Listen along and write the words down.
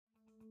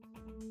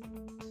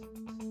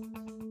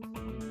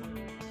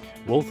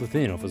Wealth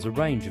Within offers a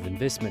range of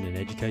investment and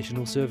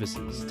educational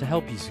services to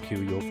help you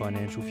secure your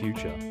financial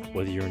future.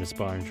 Whether you're an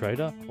aspiring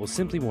trader or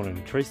simply want to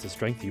increase the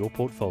strength of your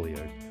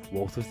portfolio,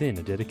 Wealth Within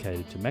are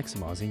dedicated to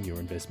maximising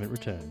your investment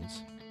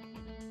returns.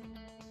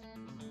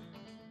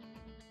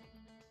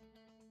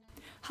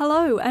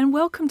 Hello and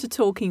welcome to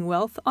Talking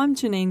Wealth. I'm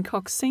Janine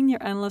Cox, Senior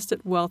Analyst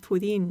at Wealth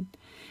Within.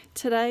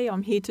 Today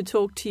I'm here to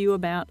talk to you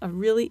about a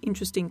really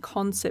interesting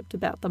concept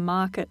about the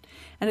market,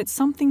 and it's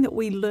something that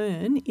we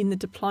learn in the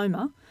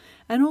diploma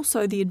and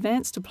also the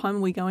advanced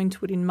diploma. We go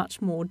into it in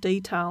much more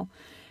detail.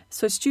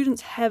 So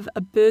students have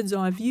a bird's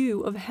eye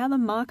view of how the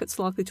market's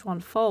likely to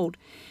unfold.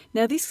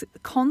 Now, this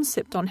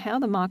concept on how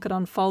the market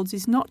unfolds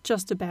is not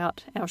just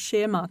about our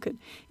share market.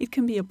 It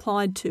can be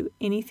applied to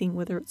anything,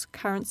 whether it's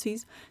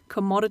currencies,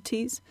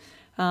 commodities.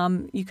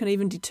 You can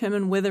even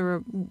determine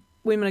whether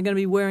women are going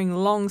to be wearing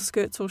long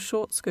skirts or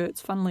short skirts,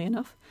 funnily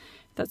enough.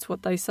 That's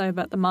what they say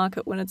about the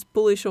market. When it's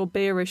bullish or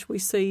bearish, we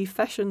see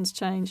fashions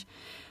change.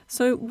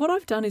 So what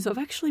I've done is I've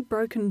actually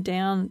broken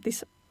down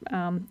this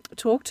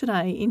talk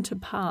today into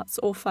parts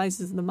or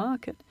phases of the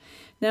market.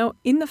 Now,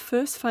 in the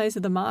first phase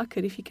of the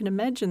market, if you can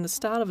imagine the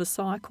start of a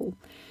cycle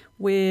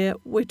where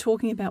we're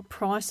talking about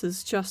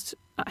prices just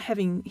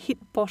having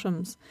hit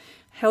bottoms.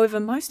 However,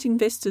 most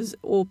investors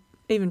or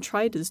even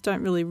traders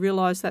don't really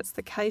realise that's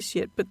the case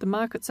yet, but the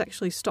market's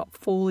actually stopped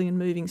falling and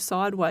moving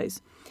sideways.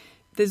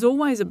 There's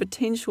always a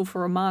potential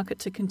for a market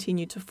to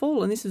continue to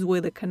fall, and this is where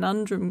the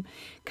conundrum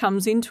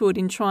comes into it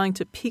in trying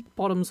to pick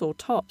bottoms or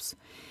tops.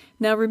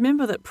 Now,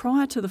 remember that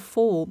prior to the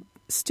fall,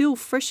 still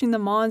fresh in the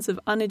minds of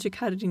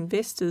uneducated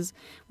investors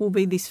will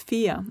be this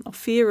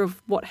fear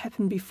of what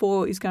happened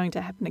before is going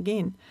to happen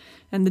again.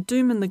 And the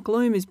doom and the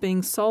gloom is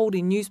being sold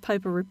in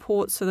newspaper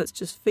reports, so that's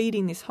just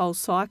feeding this whole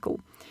cycle.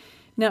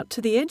 Now,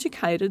 to the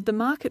educated, the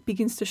market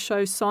begins to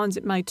show signs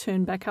it may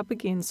turn back up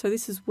again. So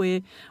this is where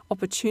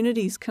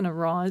opportunities can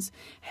arise.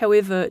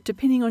 However,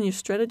 depending on your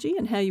strategy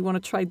and how you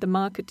want to trade the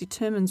market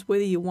determines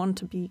whether you want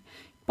to be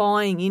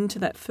buying into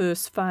that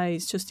first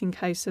phase, just in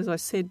case, as I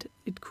said,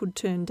 it could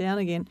turn down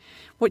again.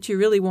 What you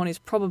really want is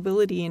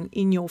probability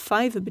in your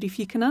favour. But if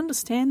you can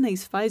understand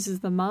these phases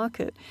of the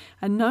market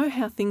and know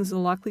how things are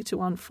likely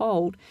to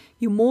unfold,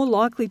 you're more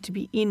likely to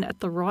be in at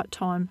the right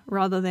time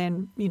rather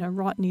than,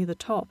 right near the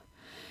top.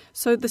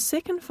 So the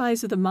second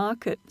phase of the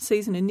market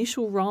sees an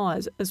initial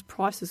rise as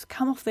prices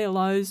come off their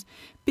lows.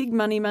 Big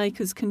money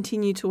makers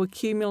continue to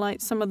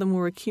accumulate. Some of them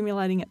were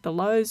accumulating at the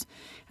lows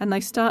and they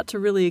start to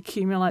really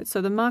accumulate.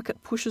 So the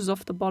market pushes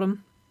off the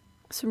bottom.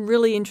 Some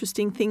really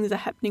interesting things are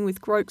happening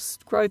with growth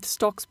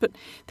stocks, but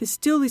there's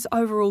still this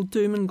overall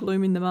doom and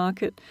gloom in the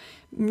market.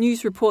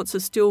 News reports are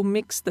still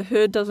mixed. The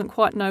herd doesn't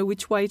quite know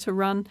which way to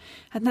run,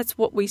 and that's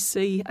what we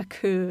see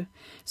occur.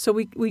 So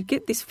we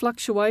get this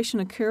fluctuation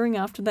occurring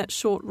after that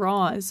short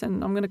rise,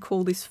 and I'm going to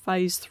call this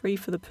phase 3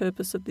 for the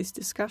purpose of this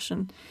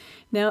discussion.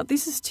 Now,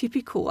 this is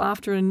typical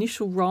after an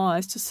initial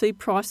rise to see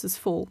prices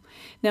fall.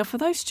 Now, for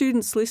those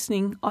students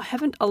listening, I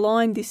haven't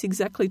aligned this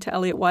exactly to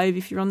Elliott Wave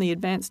if you're on the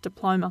advanced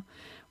diploma.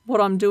 What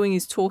I'm doing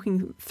is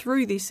talking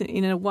through this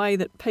in a way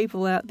that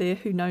people out there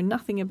who know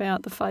nothing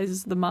about the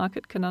phases of the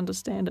market can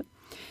understand it.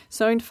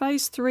 So in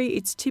phase 3,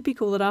 it's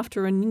typical that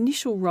after an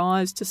initial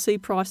rise to see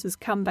prices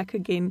come back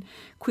again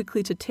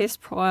quickly to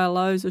test prior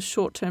lows as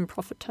short-term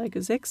profit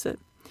takers exit.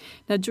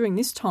 Now, during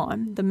this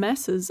time, the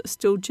masses are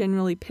still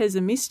generally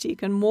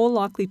pessimistic and more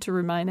likely to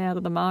remain out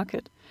of the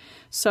market.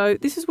 So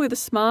this is where the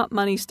smart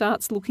money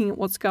starts looking at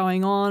what's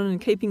going on and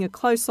keeping a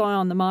close eye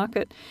on the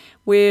market,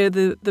 where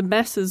the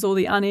masses or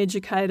the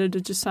uneducated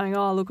are just saying,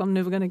 oh, look, I'm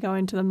never going to go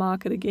into the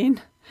market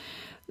again.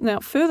 Now,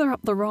 further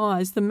up the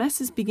rise, the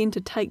masses begin to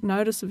take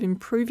notice of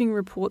improving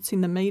reports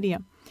in the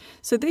media.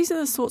 So these are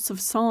the sorts of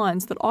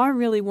signs that I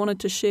really wanted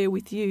to share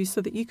with you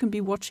so that you can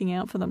be watching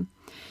out for them.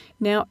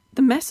 Now,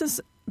 the masses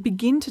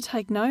begin to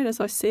take note, as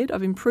I said,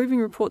 of improving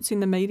reports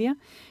in the media.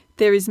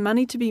 There is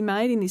money to be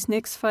made in this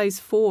next phase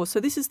 4. So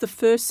this is the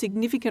first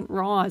significant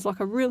rise, like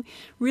a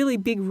really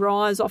big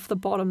rise off the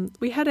bottom.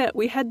 We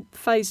had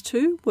phase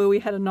 2 where we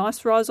had a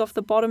nice rise off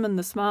the bottom and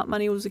the smart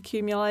money was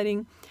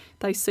accumulating.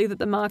 They see that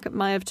the market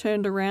may have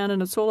turned around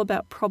and it's all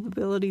about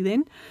probability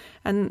then.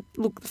 And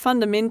look, the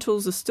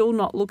fundamentals are still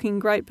not looking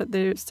great, but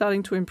they're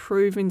starting to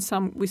improve with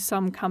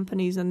some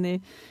companies, and they're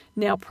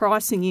now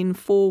pricing in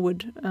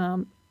forward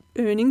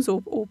earnings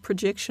or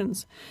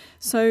projections.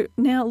 So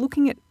now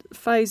looking at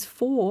phase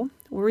 4,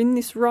 we're in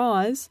this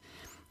rise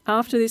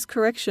after this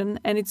correction,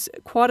 and it's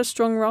quite a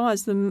strong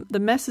rise. The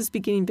masses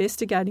begin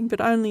investigating,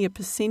 but only a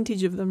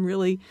percentage of them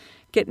really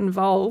get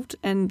involved,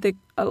 and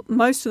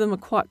most of them are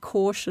quite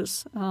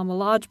cautious. A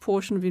large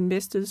portion of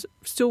investors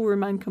still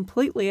remain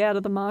completely out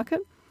of the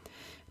market.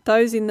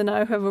 Those in the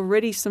know have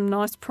already some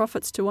nice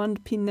profits to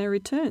underpin their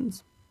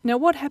returns. Now,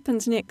 what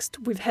happens next?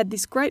 We've had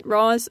this great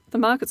rise. The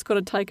market's got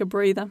to take a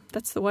breather.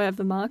 That's the way of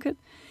the market.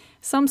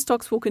 Some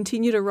stocks will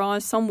continue to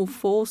rise, some will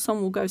fall, some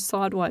will go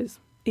sideways.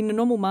 In a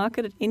normal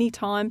market, at any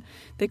time,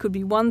 there could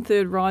be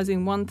 1/3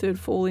 rising, 1/3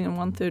 falling, and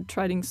 1/3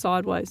 trading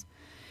sideways.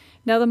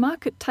 Now, the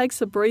market takes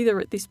a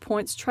breather at this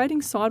point, it's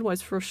trading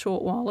sideways for a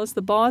short while as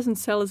the buyers and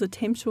sellers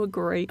attempt to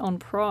agree on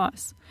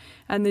price.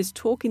 And there's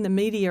talk in the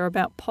media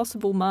about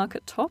possible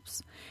market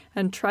tops,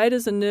 and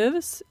traders are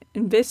nervous,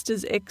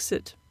 investors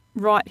exit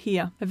right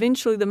here.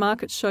 Eventually, the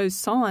market shows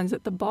signs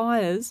that the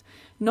buyers,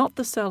 not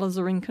the sellers,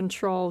 are in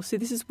control. See,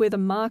 this is where the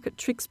market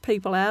tricks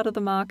people out of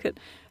the market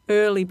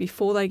early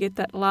before they get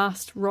that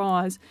last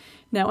rise.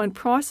 Now, when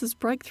prices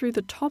break through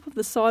the top of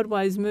the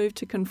sideways move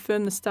to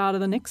confirm the start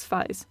of the next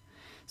phase.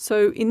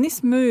 So in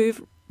this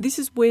move, this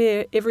is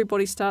where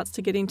everybody starts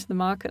to get into the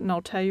market, and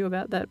I'll tell you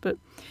about that. But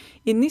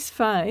in this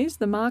phase,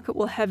 the market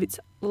will have its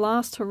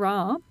last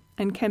hurrah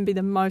and can be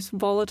the most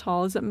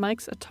volatile as it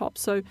makes a top.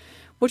 So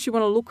what you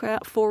want to look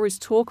out for is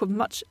talk of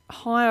much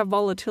higher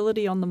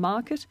volatility on the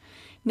market.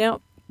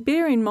 Now,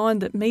 bear in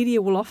mind that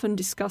media will often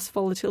discuss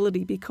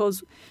volatility,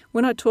 because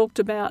when I talked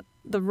about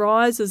the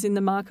rises in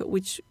the market,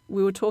 which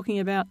we were talking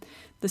about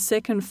the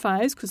second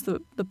phase, because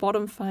the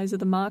bottom phase of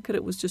the market,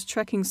 it was just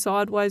tracking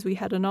sideways. We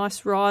had a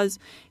nice rise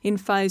in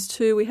phase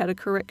 2. We had a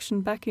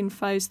correction back in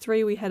phase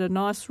 3. We had a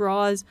nice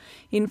rise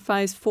in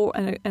phase 4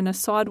 and a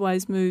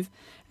sideways move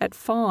at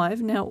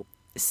 5. Now,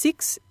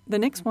 6, the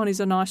next one is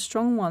a nice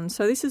strong one.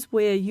 So this is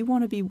where you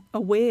want to be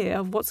aware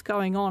of what's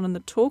going on and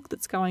the talk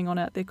that's going on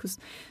out there, because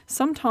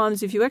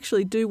sometimes if you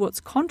actually do what's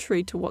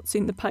contrary to what's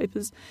in the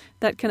papers,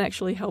 that can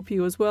actually help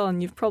you as well.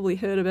 And you've probably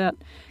heard about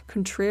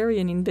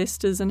contrarian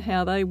investors and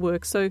how they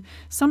work. So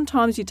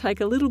sometimes you take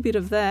a little bit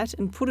of that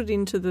and put it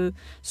into the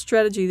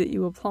strategy that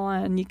you apply,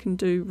 and you can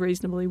do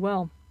reasonably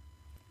well.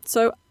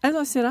 So as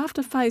I said,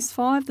 after phase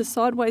 5, the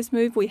sideways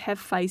move, we have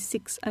phase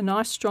 6, a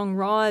nice strong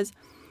rise,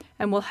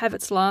 and will have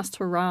its last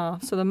hurrah.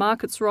 So the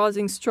market's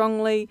rising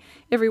strongly,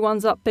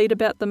 everyone's upbeat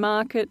about the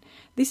market.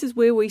 This is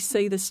where we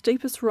see the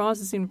steepest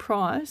rises in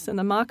price, and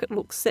the market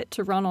looks set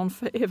to run on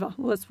forever.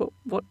 Well, that's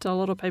what a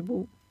lot of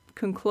people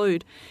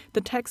conclude.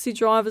 The taxi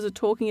drivers are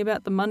talking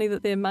about the money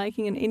that they're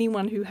making, and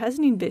anyone who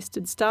hasn't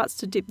invested starts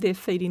to dip their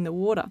feet in the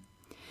water.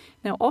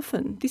 Now,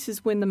 often, this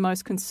is when the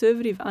most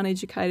conservative,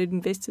 uneducated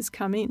investors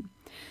come in.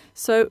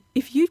 So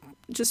if you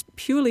just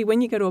purely, when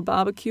you go to a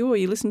barbecue or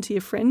you listen to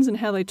your friends and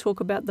how they talk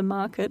about the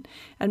market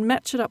and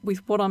match it up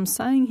with what I'm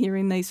saying here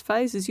in these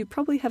phases, you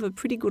probably have a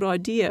pretty good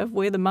idea of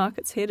where the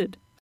market's headed.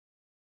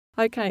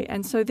 Okay,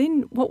 and so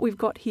then what we've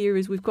got here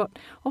is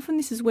often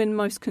this is when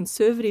most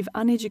conservative,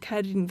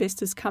 uneducated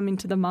investors come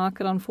into the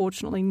market,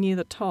 unfortunately, near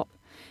the top.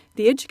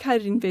 The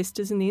educated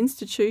investors and the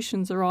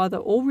institutions are either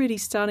already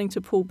starting to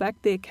pull back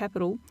their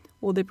capital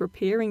or they're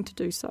preparing to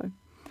do so.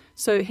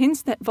 So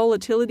hence that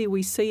volatility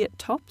we see at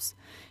tops,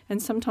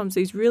 and sometimes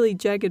these really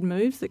jagged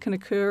moves that can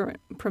occur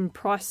from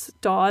price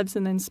dives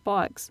and then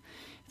spikes.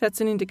 That's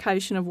an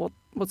indication of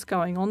what's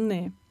going on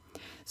there.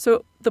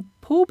 So the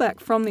pullback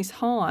from this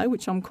high,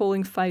 which I'm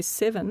calling phase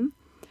 7,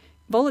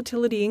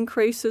 volatility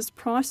increases,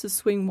 prices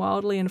swing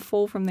wildly and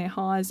fall from their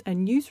highs,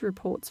 and news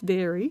reports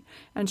vary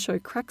and show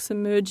cracks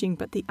emerging,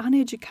 but the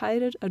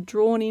uneducated are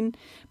drawn in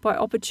by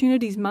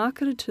opportunities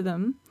marketed to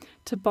them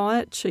to buy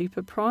at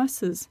cheaper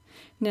prices.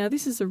 Now,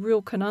 this is a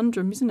real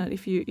conundrum, isn't it,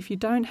 if you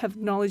don't have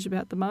knowledge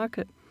about the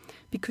market,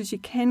 because you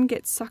can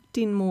get sucked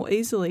in more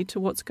easily to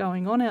what's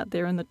going on out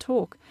there in the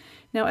talk.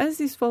 Now, as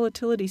this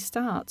volatility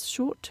starts,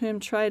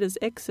 short-term traders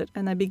exit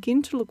and they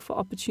begin to look for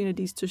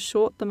opportunities to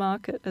short the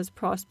market as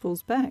price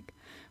pulls back,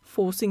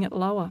 forcing it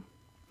lower.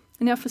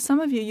 Now, for some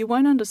of you, you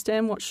won't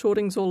understand what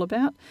shorting's all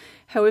about.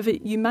 However,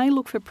 you may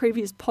look for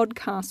previous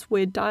podcasts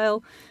where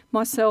Dale,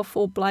 myself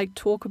or Blake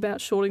talk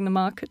about shorting the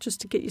market just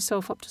to get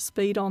yourself up to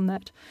speed on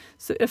that.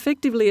 So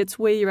effectively, it's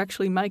where you're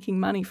actually making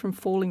money from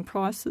falling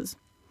prices.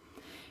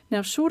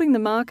 Now, shorting the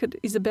market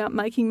is about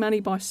making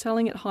money by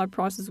selling at high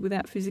prices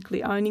without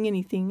physically owning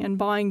anything and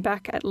buying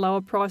back at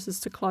lower prices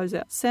to close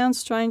out. Sounds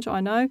strange,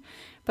 I know,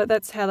 but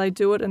that's how they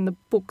do it, and the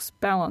books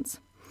balance.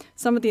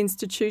 Some of the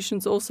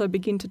institutions also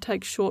begin to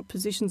take short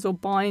positions or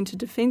buy into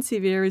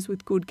defensive areas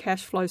with good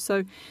cash flow.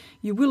 So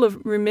you will have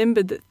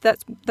remembered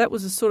that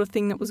was the sort of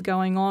thing that was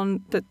going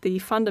on, that the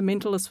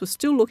fundamentalists were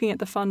still looking at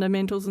the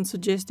fundamentals and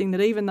suggesting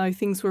that even though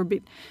things were a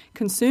bit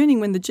concerning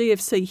when the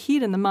GFC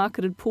hit and the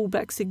market had pulled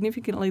back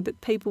significantly,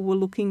 that people were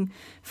looking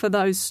for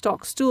those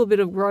stocks, still a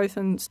bit of growth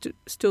and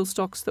still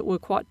stocks that were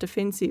quite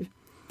defensive.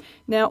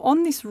 Now,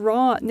 on this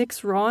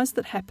next rise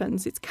that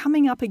happens, it's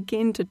coming up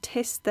again to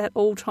test that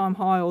all-time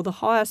high, or the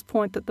highest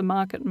point that the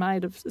market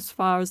made as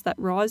far as that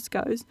rise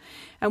goes.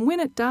 And when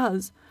it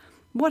does,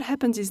 what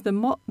happens is the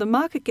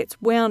market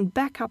gets wound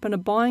back up and a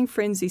buying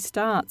frenzy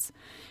starts.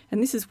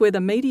 And this is where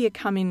the media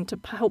come in to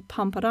help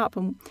pump it up.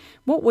 And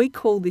what we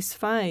call this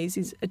phase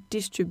is a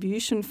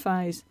distribution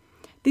phase.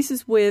 This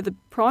is where the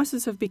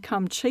prices have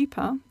become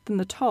cheaper than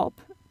the top.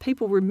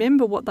 People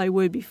remember what they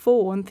were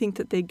before and think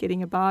that they're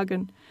getting a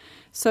bargain.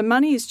 So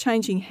money is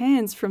changing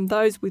hands from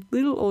those with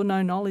little or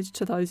no knowledge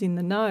to those in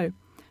the know.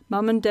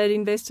 Mum and dad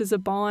investors are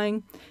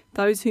buying.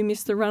 Those who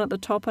missed the run at the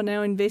top are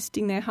now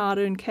investing their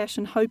hard-earned cash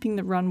and hoping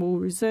the run will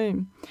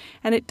resume.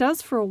 And it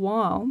does for a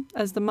while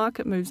as the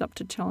market moves up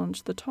to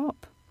challenge the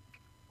top.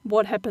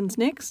 What happens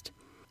next?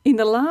 In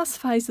the last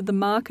phase of the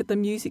market, the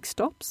music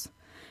stops.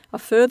 A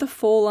further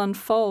fall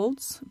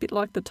unfolds, a bit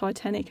like the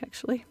Titanic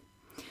actually.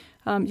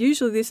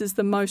 Usually this is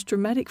the most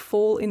dramatic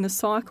fall in the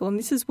cycle, and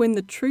this is when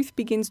the truth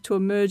begins to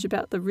emerge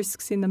about the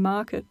risks in the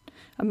market.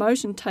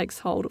 Emotion takes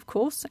hold, of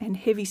course, and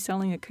heavy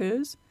selling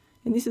occurs.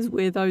 And this is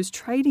where those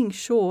trading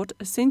short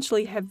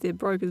essentially have their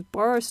brokers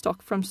borrow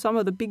stock from some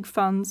of the big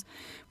funds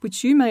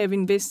which you may have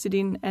invested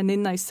in, and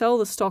then they sell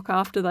the stock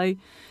after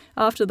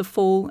the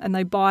fall and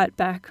they buy it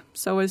back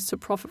so as to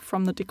profit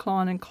from the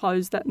decline and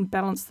close that and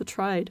balance the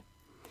trade.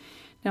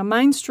 Now,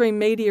 mainstream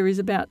media is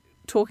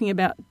talking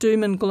about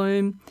doom and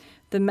gloom.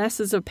 The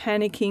masses are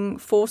panicking,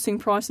 forcing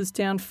prices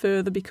down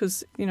further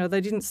because,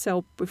 they didn't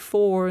sell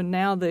before and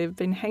now they've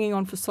been hanging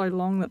on for so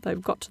long that they've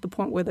got to the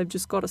point where they've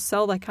just got to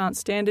sell. They can't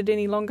stand it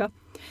any longer.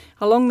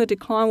 Along the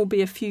decline will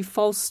be a few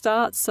false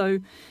starts, so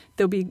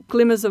there'll be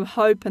glimmers of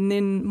hope, and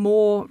then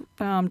more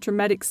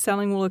dramatic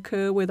selling will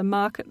occur where the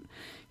market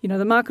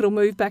will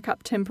move back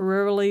up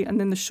temporarily, and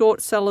then the short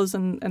sellers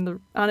and the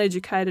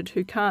uneducated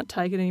who can't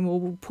take it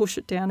anymore will push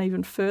it down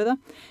even further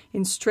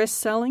in stress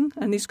selling,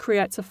 and this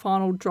creates a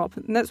final drop.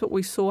 And that's what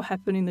we saw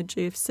happen in the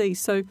GFC.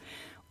 So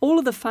all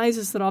of the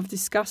phases that I've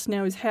discussed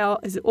now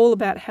is all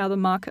about how the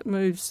market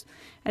moves.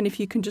 And if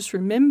you can just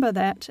remember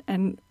that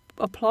and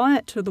apply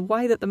it to the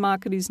way that the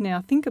market is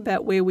now, think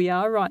about where we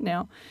are right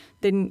now,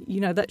 then,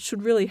 that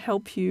should really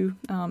help you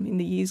in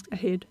the years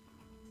ahead.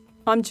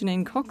 I'm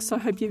Janine Cox. I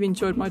hope you've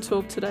enjoyed my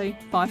talk today.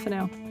 Bye for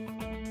now.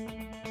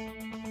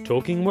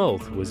 Talking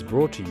Wealth was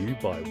brought to you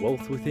by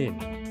Wealth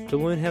Within. To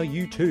learn how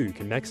you too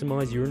can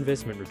maximise your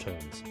investment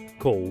returns,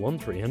 call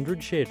 1300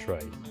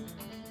 ShareTrade.